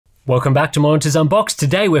Welcome back to Monitors Unboxed.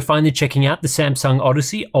 Today we're finally checking out the Samsung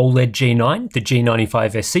Odyssey OLED G9, the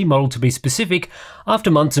G95SC model to be specific,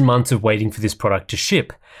 after months and months of waiting for this product to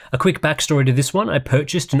ship. A quick backstory to this one: I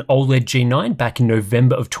purchased an OLED G9 back in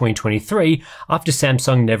November of 2023 after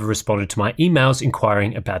Samsung never responded to my emails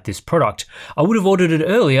inquiring about this product. I would have ordered it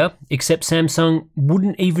earlier, except Samsung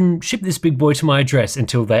wouldn't even ship this big boy to my address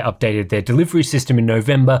until they updated their delivery system in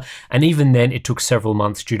November, and even then it took several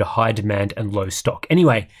months due to high demand and low stock.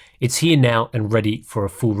 Anyway, it's here now and ready for a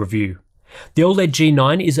full review. The OLED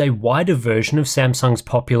G9 is a wider version of Samsung's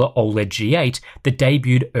popular OLED G8 that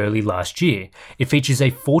debuted early last year. It features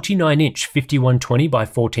a 49-inch 5120 by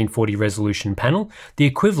 1440 resolution panel, the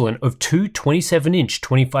equivalent of two 27-inch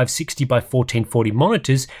 2560 by 1440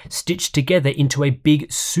 monitors stitched together into a big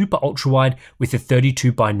super ultrawide with a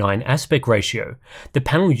 32 by 9 aspect ratio. The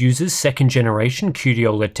panel uses second-generation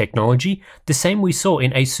QD-OLED technology, the same we saw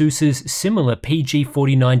in ASUS's similar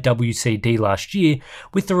PG49WCD last year,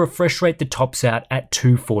 with the refresh rate that tops out at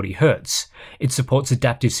 240Hz. It supports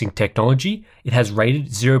adaptive sync technology, it has rated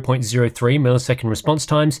 0.03 millisecond response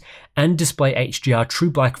times, and display HDR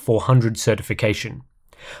True Black 400 certification.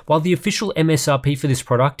 While the official MSRP for this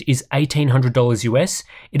product is $1,800 US,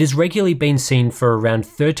 it has regularly been seen for around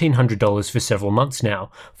 $1,300 for several months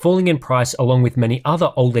now, falling in price along with many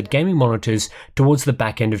other OLED gaming monitors towards the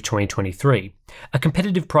back end of 2023. A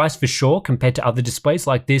competitive price for sure compared to other displays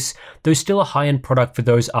like this, though still a high-end product for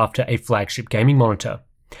those after a flagship gaming monitor.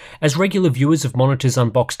 As regular viewers of Monitors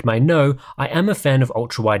Unboxed may know, I am a fan of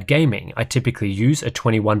ultrawide gaming. I typically use a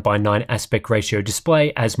 21 by 9 aspect ratio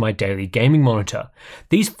display as my daily gaming monitor.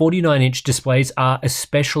 These 49-inch displays are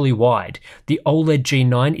especially wide. The OLED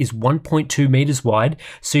G9 is 1.2 meters wide,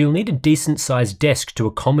 so you'll need a decent sized desk to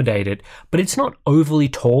accommodate it, but it's not overly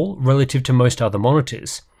tall relative to most other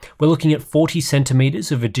monitors. We're looking at 40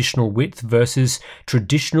 centimeters of additional width versus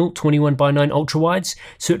traditional 21 by 9 ultrawides,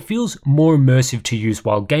 so it feels more immersive to use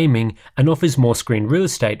while gaming and offers more screen real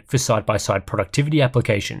estate for side-by-side productivity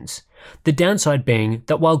applications. The downside being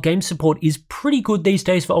that while game support is pretty good these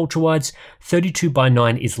days for ultrawides, 32 by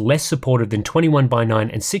 9 is less supported than 21 by 9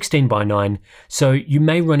 and 16 by 9, so you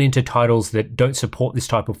may run into titles that don't support this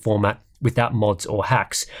type of format without mods or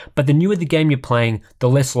hacks, but the newer the game you're playing, the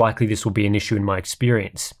less likely this will be an issue in my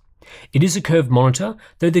experience. It is a curved monitor,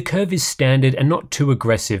 though the curve is standard and not too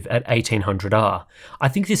aggressive at 1800R. I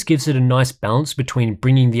think this gives it a nice balance between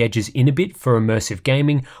bringing the edges in a bit for immersive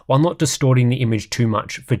gaming while not distorting the image too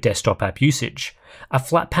much for desktop app usage. A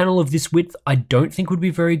flat panel of this width I don't think would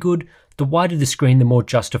be very good. The wider the screen, the more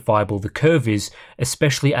justifiable the curve is,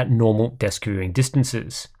 especially at normal desk viewing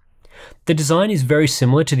distances. The design is very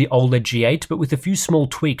similar to the OLED G8, but with a few small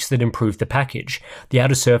tweaks that improve the package. The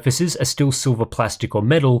outer surfaces are still silver plastic or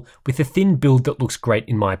metal, with a thin build that looks great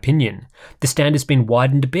in my opinion. The stand has been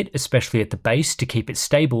widened a bit, especially at the base, to keep it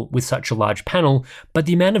stable with such a large panel, but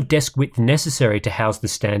the amount of desk width necessary to house the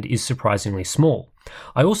stand is surprisingly small.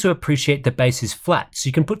 I also appreciate the base is flat, so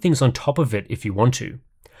you can put things on top of it if you want to.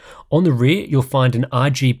 On the rear, you'll find an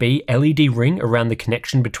RGB LED ring around the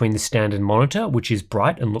connection between the stand and monitor, which is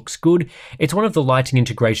bright and looks good. It's one of the lighting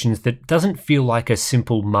integrations that doesn't feel like a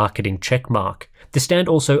simple marketing checkmark. The stand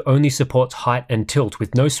also only supports height and tilt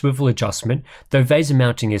with no swivel adjustment, though VESA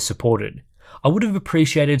mounting is supported. I would have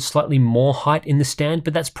appreciated slightly more height in the stand,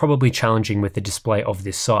 but that's probably challenging with a display of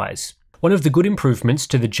this size. One of the good improvements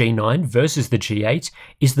to the G9 versus the G8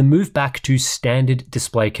 is the move back to standard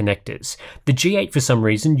display connectors. The G8 for some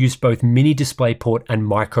reason used both mini DisplayPort and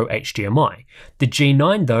micro HDMI. The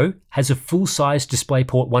G9 though has a full-sized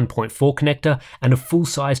DisplayPort 1.4 connector and a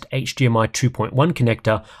full-sized HDMI 2.1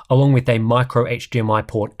 connector, along with a micro HDMI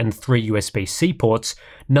port and 3 USB-C ports,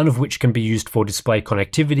 none of which can be used for display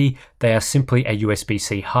connectivity. They are simply a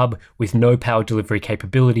USB-C hub with no power delivery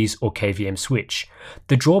capabilities or KVM switch.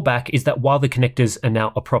 The drawback is that while the connectors are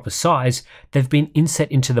now a proper size, they've been inset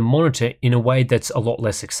into the monitor in a way that's a lot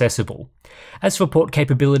less accessible. As for port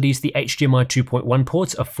capabilities, the HDMI 2.1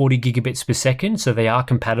 ports are 40 gigabits per second, so they are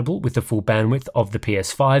compatible with the full bandwidth of the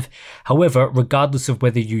PS5. However, regardless of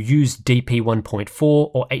whether you use DP 1.4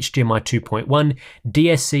 or HDMI 2.1,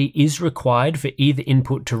 DSC is required for either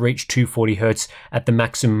input to reach 240Hz at the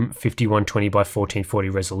maximum 5120 by 1440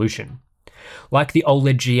 resolution. Like the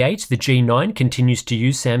OLED G8, the G9 continues to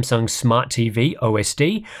use Samsung's Smart TV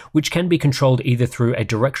OSD, which can be controlled either through a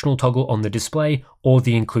directional toggle on the display or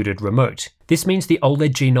the included remote. This means the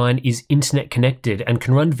OLED G9 is internet connected and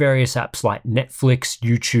can run various apps like Netflix,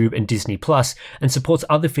 YouTube, and Disney+, and supports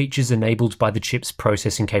other features enabled by the chip's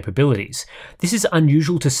processing capabilities. This is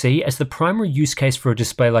unusual to see, as the primary use case for a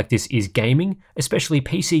display like this is gaming, especially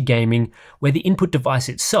PC gaming, where the input device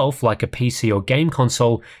itself, like a PC or game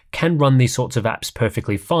console, can run these sorts of apps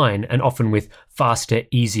perfectly fine, and often with faster,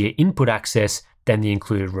 easier input access than the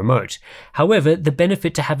included remote. However, the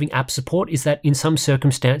benefit to having app support is that in some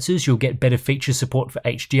circumstances you'll get better feature support for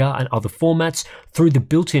HDR and other formats through the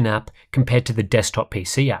built-in app compared to the desktop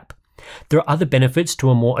PC app. There are other benefits to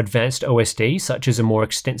a more advanced OSD, such as a more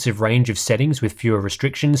extensive range of settings with fewer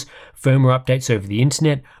restrictions, firmware updates over the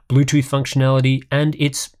internet, Bluetooth functionality, and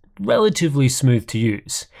it's relatively smooth to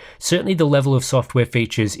use. Certainly the level of software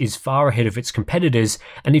features is far ahead of its competitors,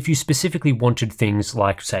 and if you specifically wanted things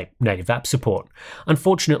like, say, native app support.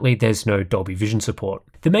 Unfortunately, there's no Dolby Vision support.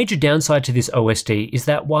 The major downside to this OSD is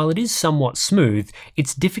that while it is somewhat smooth,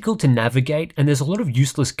 it's difficult to navigate and there's a lot of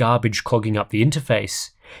useless garbage clogging up the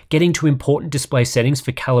interface. Getting to important display settings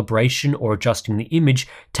for calibration or adjusting the image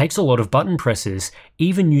takes a lot of button presses,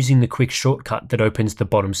 even using the quick shortcut that opens the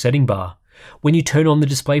bottom setting bar. When you turn on the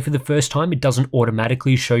display for the first time, it doesn't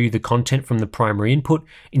automatically show you the content from the primary input,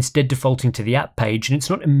 instead defaulting to the app page, and it's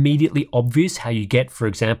not immediately obvious how you get, for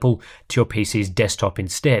example, to your PC's desktop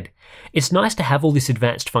instead. It's nice to have all this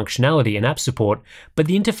advanced functionality and app support, but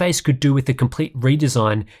the interface could do with a complete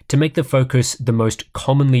redesign to make the focus the most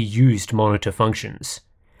commonly used monitor functions.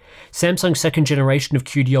 Samsung's second generation of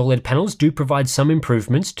QD-OLED panels do provide some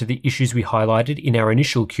improvements to the issues we highlighted in our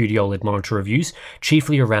initial QD-OLED monitor reviews,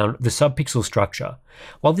 chiefly around the subpixel structure.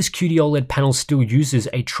 While this QD-OLED panel still uses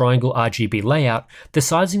a triangle RGB layout, the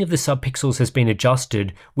sizing of the subpixels has been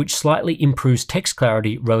adjusted, which slightly improves text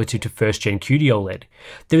clarity relative to first-gen QD-OLED.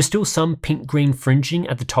 There is still some pink-green fringing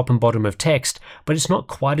at the top and bottom of text, but it's not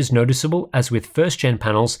quite as noticeable as with first-gen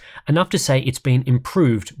panels, enough to say it's been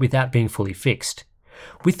improved without being fully fixed.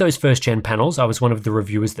 With those first-gen panels, I was one of the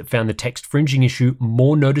reviewers that found the text fringing issue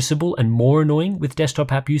more noticeable and more annoying with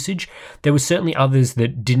desktop app usage. There were certainly others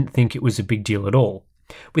that didn't think it was a big deal at all.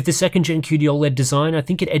 With the second-gen QD-OLED design, I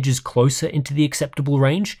think it edges closer into the acceptable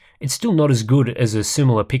range. It's still not as good as a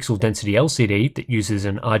similar pixel density LCD that uses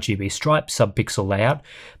an RGB stripe subpixel layout,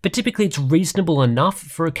 but typically it's reasonable enough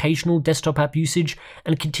for occasional desktop app usage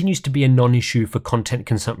and continues to be a non-issue for content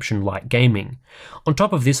consumption like gaming. On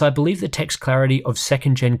top of this, I believe the text clarity of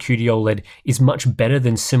second-gen QD-OLED is much better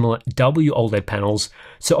than similar WOLED panels,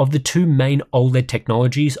 so of the two main OLED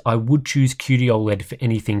technologies, I would choose QD-OLED for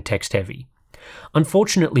anything text-heavy.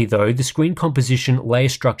 Unfortunately though, the screen composition, layer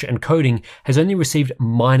structure and coding has only received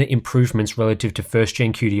minor improvements relative to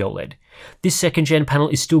first-gen QD-OLED. This second-gen panel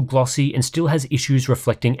is still glossy and still has issues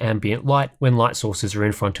reflecting ambient light when light sources are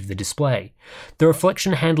in front of the display. The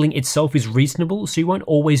reflection handling itself is reasonable, so you won't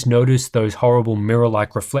always notice those horrible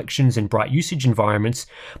mirror-like reflections in bright usage environments,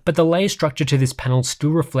 but the layer structure to this panel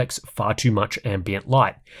still reflects far too much ambient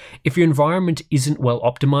light. If your environment isn't well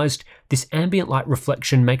optimized, this ambient light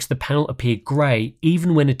reflection makes the panel appear grey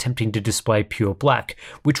even when attempting to display pure black,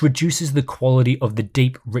 which reduces the quality of the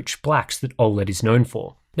deep, rich blacks that OLED is known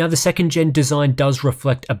for. Now, the second-gen design does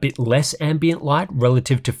reflect a bit less ambient light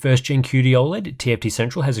relative to first-gen QD-OLED. TFT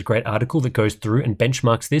Central has a great article that goes through and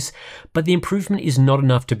benchmarks this, but the improvement is not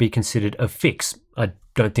enough to be considered a fix. I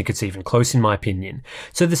don't think it's even close in my opinion.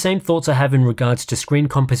 So the same thoughts I have in regards to screen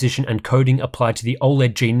composition and coding apply to the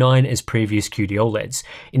OLED G9 as previous QD-OLEDs.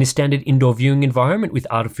 In a standard indoor viewing environment with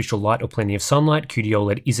artificial light or plenty of sunlight,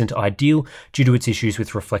 QD-OLED isn't ideal due to its issues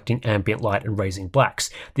with reflecting ambient light and raising blacks.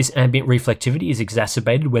 This ambient reflectivity is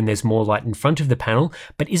exacerbated when there's more light in front of the panel,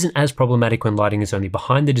 but isn't as problematic when lighting is only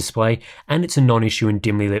behind the display, and it's a non-issue in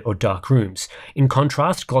dimly lit or dark rooms. In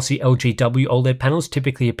contrast, glossy LGW OLED panels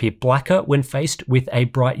typically appear blacker when faced with a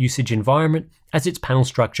bright usage environment, as its panel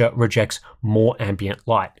structure rejects more ambient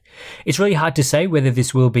light. It's really hard to say whether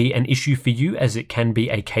this will be an issue for you, as it can be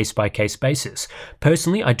a case-by-case basis.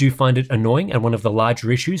 Personally, I do find it annoying and one of the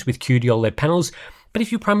larger issues with QD-OLED panels, but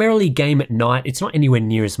if you primarily game at night, it's not anywhere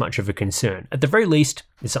near as much of a concern. At the very least,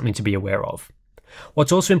 it's something to be aware of.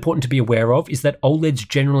 What's also important to be aware of is that OLEDs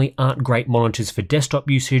generally aren't great monitors for desktop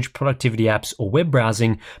usage, productivity apps, or web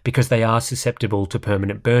browsing because they are susceptible to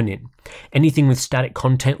permanent burn-in. Anything with static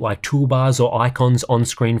content like toolbars or icons on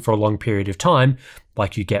screen for a long period of time,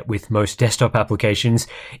 like you get with most desktop applications,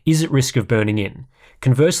 is at risk of burning in.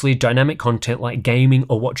 Conversely, dynamic content like gaming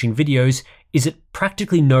or watching videos is at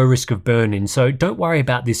practically no risk of burn-in, so don't worry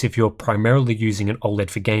about this if you're primarily using an OLED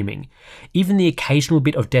for gaming. Even the occasional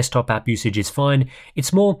bit of desktop app usage is fine.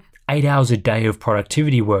 It's more 8 hours a day of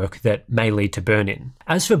productivity work that may lead to burn-in.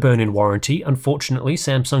 As for burn-in warranty, unfortunately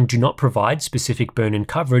Samsung do not provide specific burn-in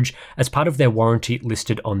coverage as part of their warranty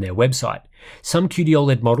listed on their website. Some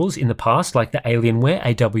QD-OLED models in the past, like the Alienware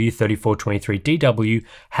AW3423DW,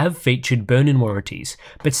 have featured burn-in warranties,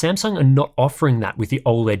 but Samsung are not offering that with the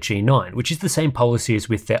OLED G9, which is the same policy as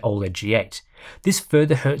with their OLED G8. This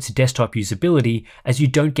further hurts desktop usability as you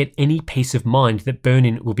don't get any peace of mind that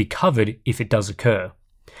burn-in will be covered if it does occur.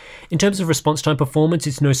 In terms of response time performance,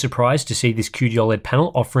 it's no surprise to see this QD-OLED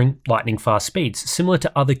panel offering lightning fast speeds, similar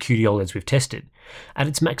to other QD-OLEDs we've tested. At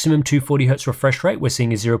its maximum 240Hz refresh rate, we're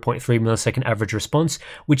seeing a 0.3 millisecond average response,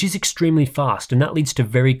 which is extremely fast, and that leads to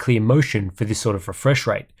very clear motion for this sort of refresh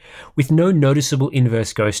rate. With no noticeable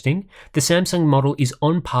inverse ghosting, the Samsung model is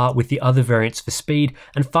on par with the other variants for speed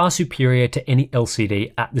and far superior to any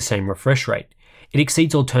LCD at the same refresh rate. It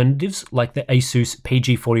exceeds alternatives like the Asus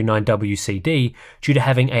PG49WCD due to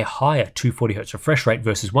having a higher 240Hz refresh rate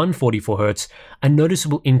versus 144Hz, a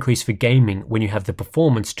noticeable increase for gaming when you have the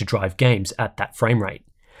performance to drive games at that frame rate.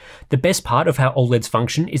 The best part of how OLEDs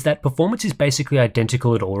function is that performance is basically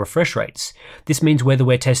identical at all refresh rates. This means whether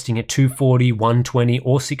we're testing at 240, 120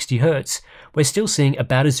 or 60Hz, we're still seeing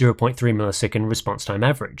about a 0.3 millisecond response time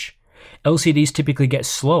average. LCDs typically get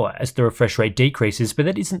slower as the refresh rate decreases, but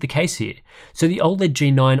that isn't the case here. So the OLED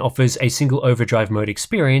G9 offers a single overdrive mode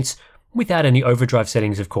experience, without any overdrive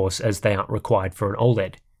settings of course, as they aren't required for an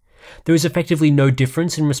OLED. There is effectively no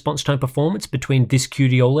difference in response time performance between this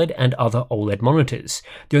QD-OLED and other OLED monitors.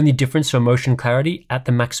 The only difference for motion clarity at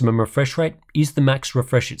the maximum refresh rate is the max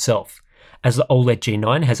refresh itself. As the OLED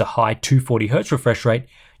G9 has a high 240Hz refresh rate,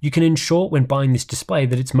 you can ensure when buying this display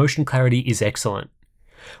that its motion clarity is excellent.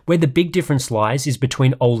 Where the big difference lies is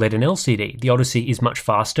between OLED and LCD. The Odyssey is much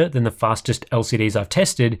faster than the fastest LCDs I've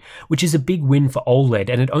tested, which is a big win for OLED,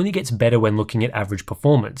 and it only gets better when looking at average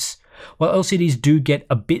performance. While LCDs do get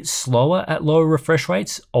a bit slower at lower refresh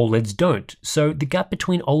rates, OLEDs don't, so the gap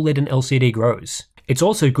between OLED and LCD grows. It's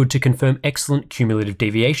also good to confirm excellent cumulative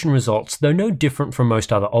deviation results, though no different from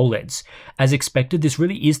most other OLEDs. As expected, this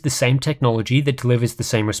really is the same technology that delivers the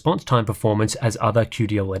same response time performance as other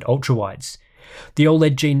QD-OLED ultrawides. The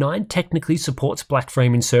OLED G9 technically supports black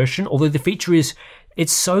frame insertion, although the feature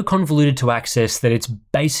it's so convoluted to access that it's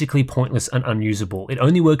basically pointless and unusable. It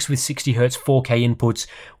only works with 60Hz 4K inputs,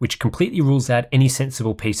 which completely rules out any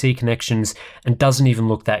sensible PC connections and doesn't even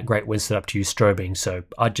look that great when set up to use strobing, so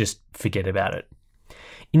I'd just forget about it.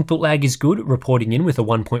 Input lag is good, reporting in with a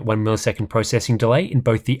 1.1 millisecond processing delay in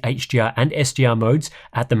both the HDR and SDR modes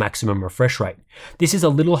at the maximum refresh rate. This is a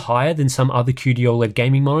little higher than some other QD-OLED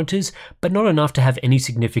gaming monitors, but not enough to have any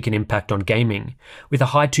significant impact on gaming. With a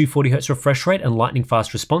high 240Hz refresh rate and lightning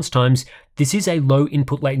fast response times, this is a low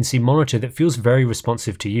input latency monitor that feels very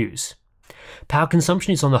responsive to use. Power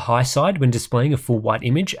consumption is on the high side when displaying a full white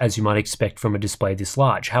image, as you might expect from a display this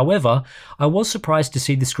large. However, I was surprised to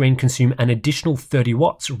see the screen consume an additional 30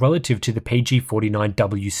 watts relative to the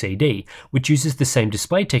PG49WCD, which uses the same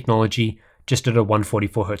display technology, just at a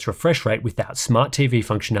 144Hz refresh rate without Smart TV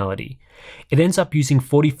functionality. It ends up using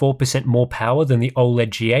 44% more power than the OLED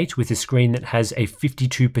G8 with a screen that has a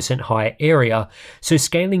 52% higher area, so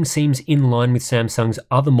scaling seems in line with Samsung's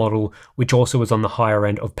other model, which also was on the higher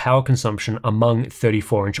end of power consumption among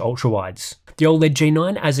 34-inch ultrawides. The OLED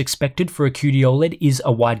G9, as expected for a QD-OLED, is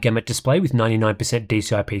a wide gamut display with 99%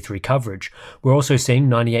 DCI-P3 coverage. We're also seeing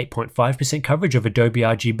 98.5% coverage of Adobe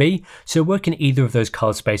RGB, so work in either of those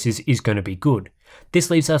color spaces is going to be good. This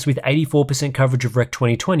leaves us with 84% coverage of Rec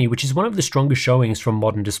 2020, which is one of the strongest showings from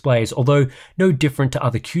modern displays, although no different to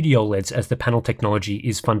other QD-OLEDs as the panel technology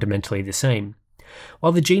is fundamentally the same.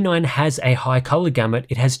 While the G9 has a high color gamut,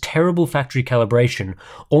 it has terrible factory calibration,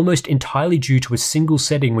 almost entirely due to a single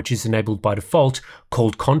setting which is enabled by default,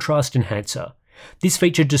 called Contrast Enhancer. This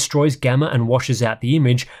feature destroys gamma and washes out the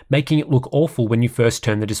image, making it look awful when you first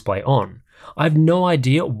turn the display on. I have no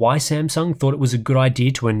idea why Samsung thought it was a good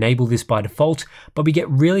idea to enable this by default, but we get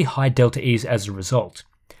really high delta E's as a result.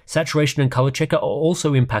 Saturation and color checker are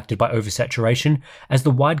also impacted by oversaturation, as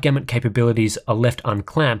the wide gamut capabilities are left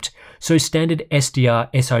unclamped, so standard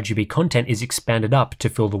SDR sRGB content is expanded up to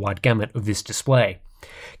fill the wide gamut of this display.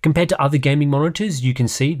 Compared to other gaming monitors, you can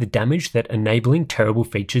see the damage that enabling terrible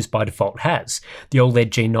features by default has. The OLED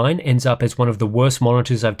G9 ends up as one of the worst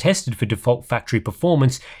monitors I've tested for default factory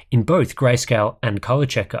performance in both grayscale and color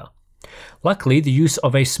checker. Luckily, the use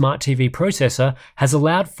of a Smart TV processor has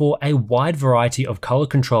allowed for a wide variety of color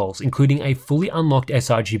controls, including a fully unlocked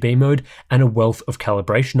sRGB mode and a wealth of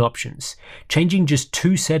calibration options. Changing just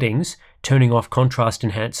two settings, turning off Contrast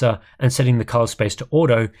Enhancer and setting the color space to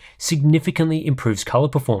auto, significantly improves color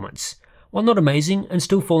performance. While not amazing and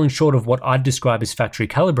still falling short of what I'd describe as factory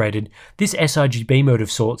calibrated, this sRGB mode of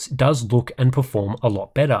sorts does look and perform a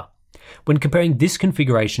lot better. When comparing this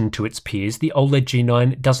configuration to its peers, the OLED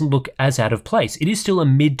G9 doesn't look as out of place. It is still a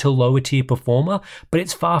mid to lower tier performer, but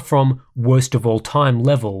it's far from worst of all time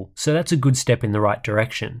level, so that's a good step in the right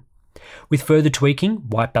direction. With further tweaking,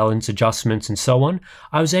 white balance adjustments and so on,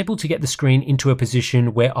 I was able to get the screen into a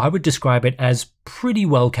position where I would describe it as pretty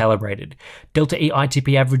well calibrated. Delta E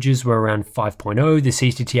ITP averages were around 5.0, the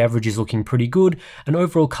CCT average is looking pretty good, and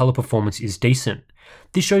overall color performance is decent.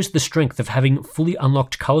 This shows the strength of having fully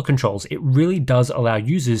unlocked color controls. It really does allow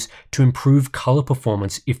users to improve color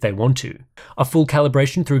performance if they want to. A full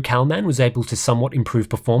calibration through CalMan was able to somewhat improve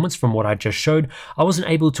performance from what I just showed. I wasn't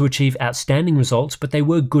able to achieve outstanding results, but they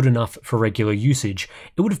were good enough for regular usage.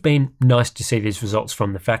 It would have been nice to see these results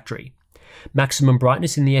from the factory. Maximum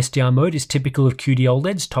brightness in the SDR mode is typical of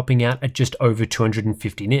QD-OLEDs, topping out at just over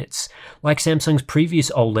 250 nits. Like Samsung's previous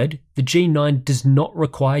OLED, the G9 does not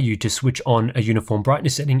require you to switch on a uniform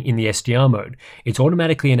brightness setting in the SDR mode. It's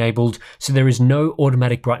automatically enabled, so there is no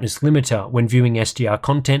automatic brightness limiter when viewing SDR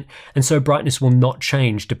content, and so brightness will not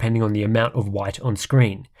change depending on the amount of white on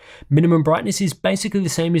screen. Minimum brightness is basically the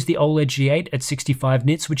same as the OLED G8 at 65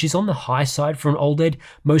 nits, which is on the high side for an OLED.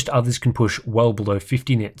 Most others can push well below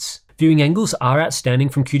 50 nits. Viewing angles are outstanding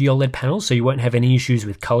from QD-OLED panels, so you won't have any issues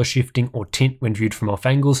with color shifting or tint when viewed from off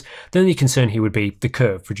angles. The only concern here would be the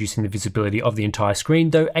curve, reducing the visibility of the entire screen,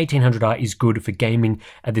 though 1800i is good for gaming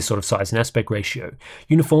at this sort of size and aspect ratio.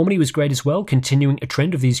 Uniformity was great as well, continuing a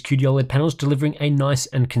trend of these QD-OLED panels delivering a nice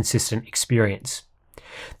and consistent experience.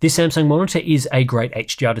 This Samsung monitor is a great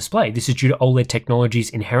HDR display. This is due to OLED technology's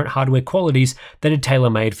inherent hardware qualities that are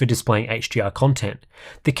tailor-made for displaying HDR content.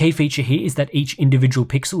 The key feature here is that each individual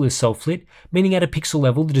pixel is self-lit, meaning at a pixel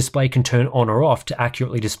level the display can turn on or off to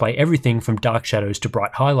accurately display everything from dark shadows to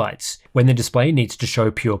bright highlights. When the display needs to show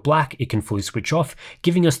pure black, it can fully switch off,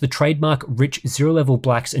 giving us the trademark rich zero-level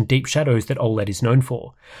blacks and deep shadows that OLED is known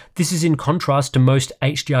for. This is in contrast to most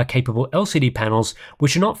HDR-capable LCD panels,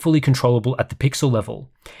 which are not fully controllable at the pixel level.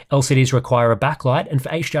 LCDs require a backlight, and for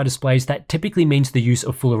HDR displays that typically means the use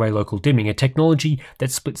of full array local dimming, a technology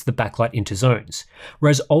that splits the backlight into zones.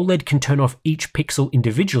 Whereas OLED can turn off each pixel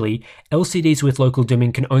individually, LCDs with local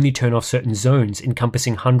dimming can only turn off certain zones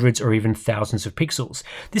encompassing hundreds or even thousands of pixels.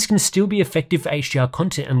 This can still be effective for HDR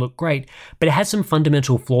content and look great, but it has some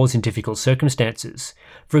fundamental flaws in difficult circumstances.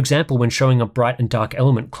 For example, when showing a bright and dark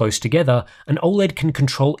element close together, an OLED can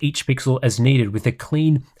control each pixel as needed with a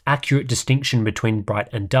clean, accurate distinction between bright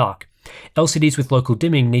and dark. LCDs with local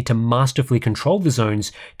dimming need to masterfully control the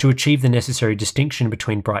zones to achieve the necessary distinction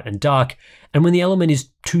between bright and dark, and when the element is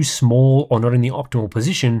too small or not in the optimal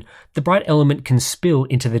position, the bright element can spill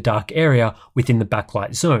into the dark area within the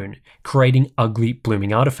backlight zone, creating ugly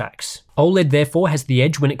blooming artifacts. OLED therefore has the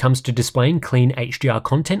edge when it comes to displaying clean HDR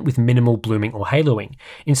content with minimal blooming or haloing.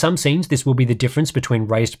 In some scenes, this will be the difference between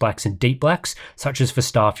raised blacks and deep blacks, such as for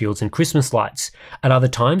star fields and Christmas lights. At other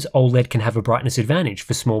times, OLED can have a brightness advantage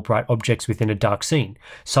for small bright objects within a dark scene.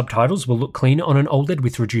 Subtitles will look cleaner on an OLED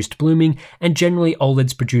with reduced blooming, and generally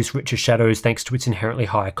OLEDs produce richer shadows thanks to its inherently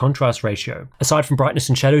higher contrast ratio. Aside from brightness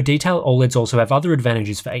and shadow detail, OLEDs also have other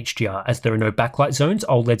advantages for HDR. As there are no backlight zones,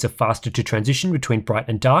 OLEDs are faster to transition between bright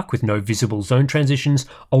and dark with no visible zone transitions.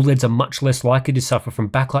 OLEDs are much less likely to suffer from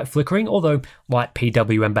backlight flickering, although light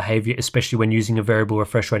PWM behavior, especially when using a variable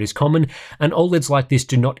refresh rate, is common, and OLEDs like this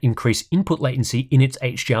do not increase input latency in its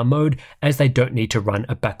HDR mode as they don't need to run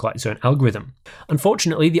a backlight zone algorithm.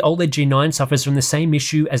 Unfortunately, the OLED G9 suffers from the same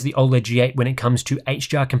issue as the OLED G8 when it comes to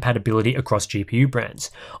HDR compatibility across GPU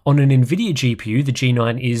brands. On an NVIDIA GPU, the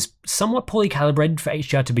G9 is somewhat poorly calibrated for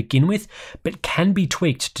HDR to begin with, but can be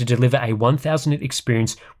tweaked to deliver a 1000 nit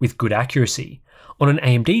experience with good accuracy. On an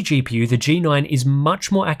AMD GPU, the G9 is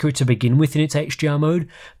much more accurate to begin with in its HDR mode,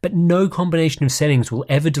 but no combination of settings will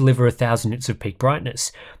ever deliver 1000 nits of peak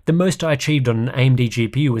brightness. The most I achieved on an AMD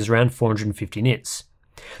GPU was around 450 nits.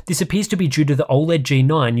 This appears to be due to the OLED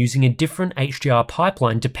G9 using a different HDR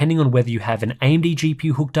pipeline depending on whether you have an AMD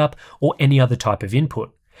GPU hooked up or any other type of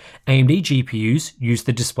input. AMD GPUs use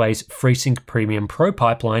the display's FreeSync Premium Pro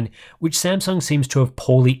pipeline, which Samsung seems to have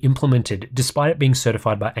poorly implemented despite it being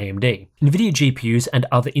certified by AMD. NVIDIA GPUs and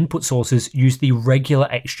other input sources use the regular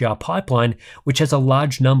HDR pipeline, which has a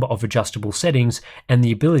large number of adjustable settings and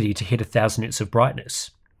the ability to hit 1000 nits of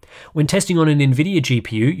brightness. When testing on an NVIDIA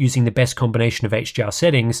GPU using the best combination of HDR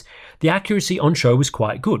settings, the accuracy on show was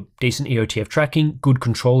quite good. Decent EOTF tracking, good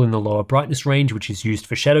control in the lower brightness range, which is used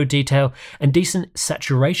for shadow detail, and decent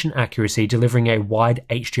saturation accuracy delivering a wide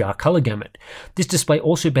HDR color gamut. This display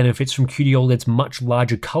also benefits from QD-OLED's much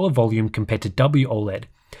larger color volume compared to WOLED.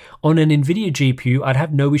 On an Nvidia GPU, I'd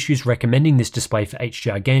have no issues recommending this display for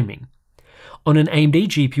HDR gaming. On an AMD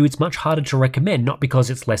GPU, it's much harder to recommend, not because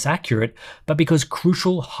it's less accurate, but because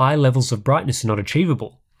crucial high levels of brightness are not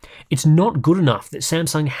achievable. It's not good enough that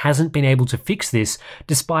Samsung hasn't been able to fix this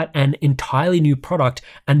despite an entirely new product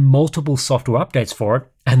and multiple software updates for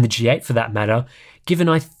it, and the G8 for that matter. Given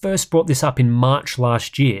I first brought this up in March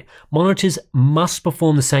last year, monitors must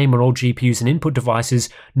perform the same on all GPUs and input devices,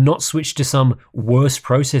 not switch to some worse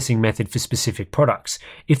processing method for specific products.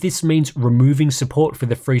 If this means removing support for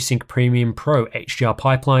the FreeSync Premium Pro HDR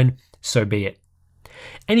pipeline, so be it.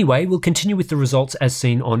 Anyway, we'll continue with the results as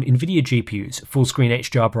seen on Nvidia GPUs. Full screen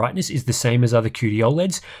HDR brightness is the same as other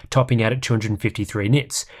QD-OLEDs, topping out at 253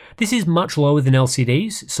 nits. This is much lower than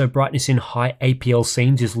LCDs, so brightness in high APL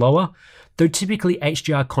scenes is lower, though typically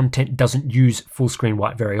HDR content doesn't use full screen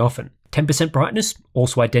white very often. 10% brightness,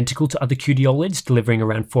 also identical to other QD-OLEDs, delivering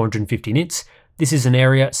around 450 nits. This is an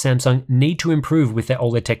area Samsung need to improve with their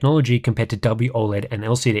OLED technology compared to WOLED and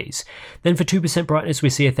LCDs. Then for 2% brightness, we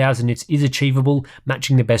see 1000 nits is achievable,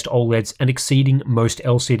 matching the best OLEDs and exceeding most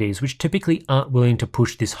LCDs, which typically aren't willing to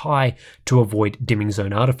push this high to avoid dimming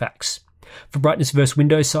zone artifacts. For brightness versus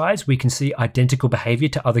window size, we can see identical behavior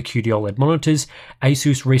to other QD-OLED monitors.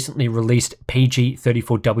 Asus recently released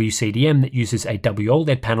PG34W CDM that uses a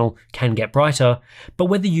WOLED panel can get brighter, but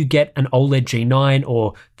whether you get an OLED G9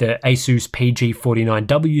 or the Asus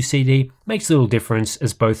PG49W CD makes little difference,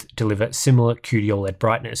 as both deliver similar QD-OLED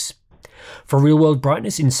brightness. For real-world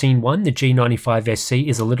brightness in Scene 1, the G95SC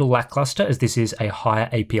is a little lackluster, as this is a higher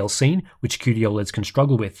APL scene, which QD-OLEDs can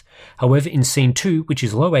struggle with. However, in Scene 2, which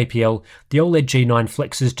is low APL, the OLED G9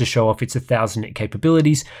 flexes to show off its 1000 nit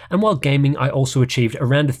capabilities, and while gaming, I also achieved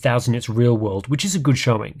around 1000 nits real-world, which is a good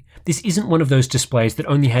showing. This isn't one of those displays that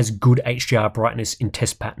only has good HDR brightness in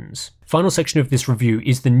test patterns. Final section of this review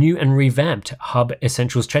is the new and revamped Hub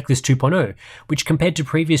Essentials Checklist 2.0, which compared to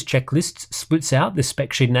previous checklists splits out the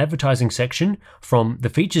spec sheet and advertising section from the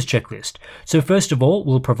features checklist. So first of all,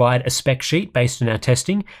 we'll provide a spec sheet based on our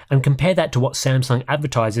testing and compare that to what Samsung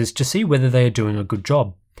advertises to see whether they are doing a good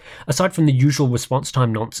job. Aside from the usual response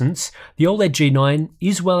time nonsense, the OLED G9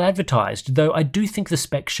 is well advertised, though I do think the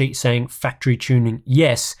spec sheet saying factory tuning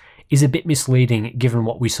yes is a bit misleading given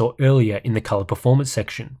what we saw earlier in the color performance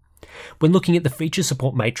section. When looking at the feature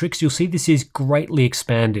support matrix, you'll see this is greatly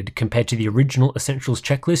expanded compared to the original Essentials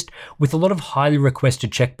checklist, with a lot of highly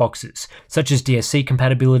requested checkboxes, such as DSC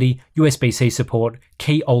compatibility, USB-C support,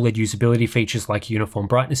 key OLED usability features like uniform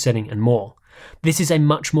brightness setting, and more. This is a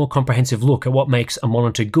much more comprehensive look at what makes a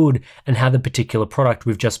monitor good and how the particular product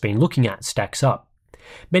we've just been looking at stacks up.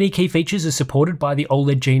 Many key features are supported by the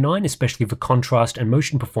OLED G9, especially for contrast and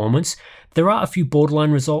motion performance. There are a few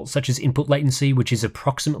borderline results, such as input latency, which is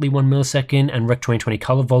approximately 1 millisecond, and Rec 2020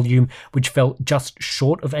 color volume, which fell just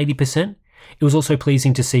short of 80%. It was also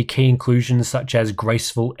pleasing to see key inclusions such as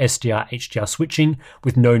graceful SDR-HDR switching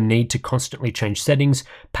with no need to constantly change settings,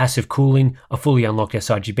 passive cooling, a fully unlocked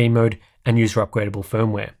sRGB mode, and user upgradable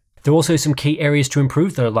firmware. There are also some key areas to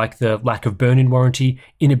improve though, like the lack of burn-in warranty,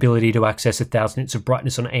 inability to access 1000 nits of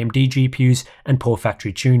brightness on AMD GPUs, and poor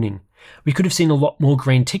factory tuning. We could have seen a lot more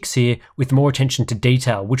green ticks here with more attention to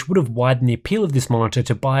detail, which would have widened the appeal of this monitor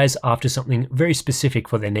to buyers after something very specific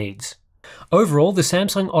for their needs. Overall, the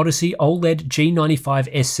Samsung Odyssey OLED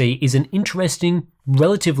G95 SC is an interesting,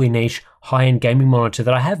 relatively niche, high-end gaming monitor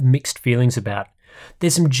that I have mixed feelings about.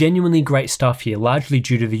 There's some genuinely great stuff here, largely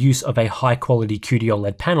due to the use of a high-quality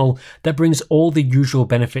QD-OLED panel that brings all the usual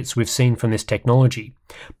benefits we've seen from this technology.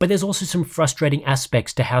 But there's also some frustrating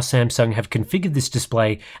aspects to how Samsung have configured this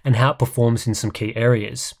display and how it performs in some key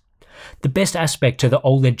areas. The best aspect to the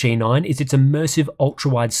OLED G9 is its immersive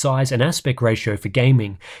ultra-wide size and aspect ratio for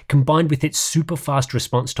gaming, combined with its super fast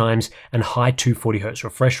response times and high 240Hz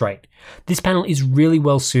refresh rate. This panel is really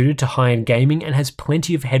well suited to high-end gaming and has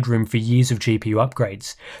plenty of headroom for years of GPU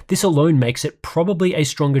upgrades. This alone makes it probably a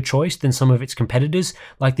stronger choice than some of its competitors,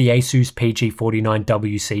 like the Asus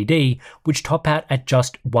PG49W CD, which top out at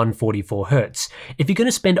just 144Hz. If you're going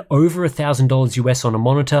to spend over $1,000 US on a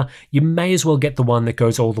monitor, you may as well get the one that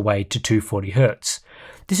goes all the way to 240Hz.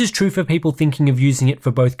 This is true for people thinking of using it for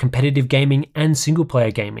both competitive gaming and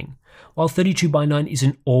single-player gaming. While 32:9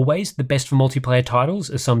 isn't always the best for multiplayer titles,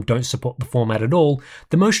 as some don't support the format at all,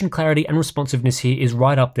 the motion clarity and responsiveness here is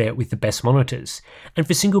right up there with the best monitors. And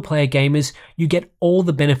for single-player gamers, you get all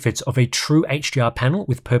the benefits of a true HDR panel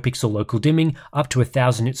with per pixel local dimming, up to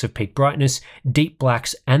 1000 nits of peak brightness, deep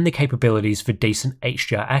blacks, and the capabilities for decent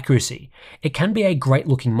HDR accuracy. It can be a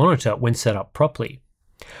great-looking monitor when set up properly.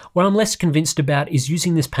 What I'm less convinced about is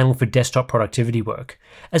using this panel for desktop productivity work.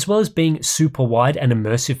 As well as being super wide and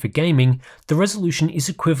immersive for gaming, the resolution is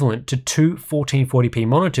equivalent to two 1440p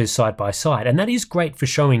monitors side by side, and that is great for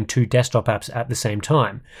showing two desktop apps at the same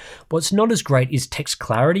time. What's not as great is text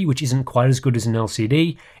clarity, which isn't quite as good as an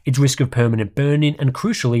LCD, its risk of permanent burn-in, and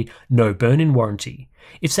crucially, no burn-in warranty.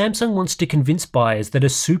 If Samsung wants to convince buyers that a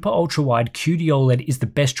super ultra-wide QD-OLED is the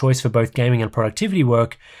best choice for both gaming and productivity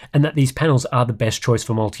work, and that these panels are the best choice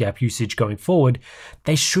for multi-app usage going forward,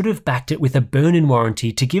 they should have backed it with a burn-in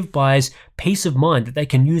warranty to give buyers peace of mind that they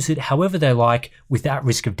can use it however they like without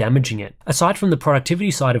risk of damaging it. Aside from the productivity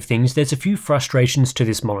side of things, there's a few frustrations to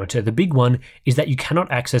this monitor. The big one is that you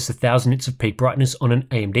cannot access 1000 nits of peak brightness on an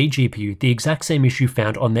AMD GPU, the exact same issue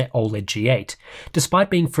found on their OLED G8. Despite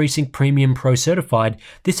being FreeSync Premium Pro certified,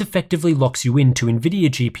 this effectively locks you into NVIDIA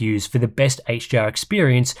GPUs for the best HDR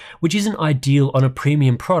experience, which isn't ideal on a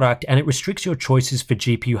premium product, and it restricts your choices for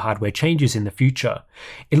GPU hardware changes in the future.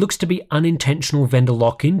 It looks to be unintentional vendor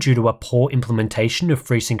lock-in due to a poor implementation of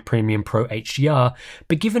FreeSync Premium Pro HDR,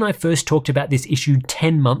 but given I first talked about this issue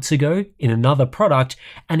 10 months ago in another product,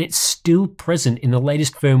 and it's still present in the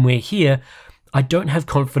latest firmware here, I don't have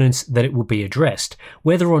confidence that it will be addressed.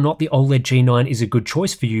 Whether or not the OLED G9 is a good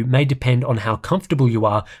choice for you may depend on how comfortable you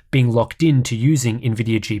are being locked in to using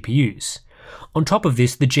NVIDIA GPUs. On top of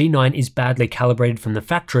this, the G9 is badly calibrated from the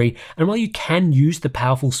factory, and while you can use the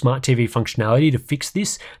powerful Smart TV functionality to fix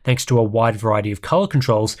this thanks to a wide variety of color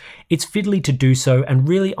controls, it's fiddly to do so, and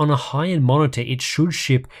really on a high-end monitor it should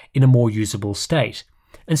ship in a more usable state.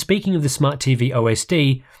 And speaking of the Smart TV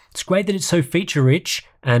OSD, it's great that it's so feature-rich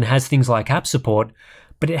and has things like app support,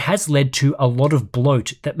 but it has led to a lot of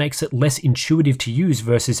bloat that makes it less intuitive to use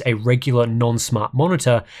versus a regular non-smart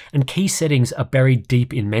monitor, and key settings are buried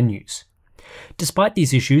deep in menus. Despite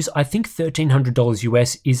these issues, I think $1,300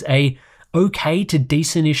 US is a okay to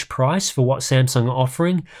decent-ish price for what Samsung are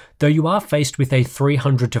offering, though you are faced with a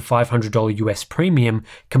 $300 to $500 US premium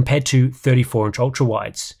compared to 34-inch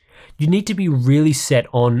ultrawides. You need to be really set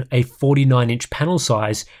on a 49-inch panel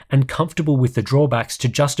size and comfortable with the drawbacks to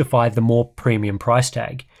justify the more premium price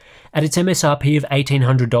tag. At its MSRP of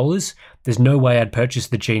 $1,800, there's no way I'd purchase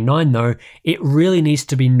the G9 though. It really needs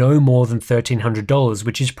to be no more than $1,300,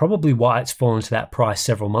 which is probably why it's fallen to that price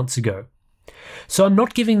several months ago. So I'm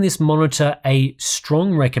not giving this monitor a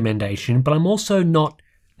strong recommendation, but I'm also not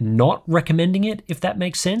recommending it, if that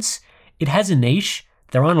makes sense. It has a niche.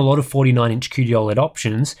 There aren't a lot of 49-inch QD-OLED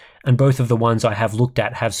options, and both of the ones I have looked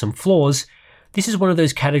at have some flaws. This is one of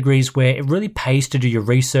those categories where it really pays to do your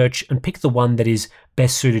research and pick the one that is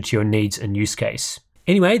best suited to your needs and use case.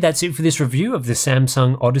 Anyway, that's it for this review of the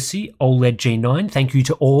Samsung Odyssey OLED G9. Thank you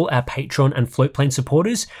to all our Patreon and Floatplane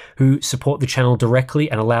supporters who support the channel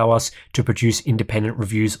directly and allow us to produce independent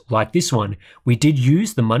reviews like this one. We did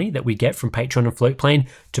use the money that we get from Patreon and Floatplane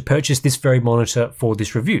to purchase this very monitor for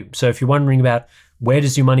this review. So if you're wondering about where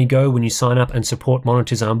does your money go when you sign up and support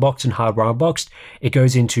Monitors Unboxed and Hardware Unboxed, it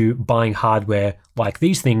goes into buying hardware like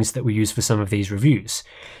these things that we use for some of these reviews.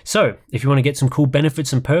 So if you want to get some cool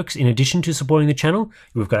benefits and perks in addition to supporting the channel,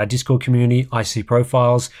 we've got our Discord community, IC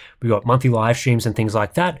profiles, we've got monthly live streams and things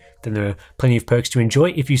like that. Then there are plenty of perks to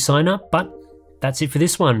enjoy if you sign up, but that's it for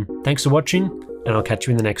this one. Thanks for watching, and I'll catch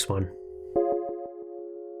you in the next one.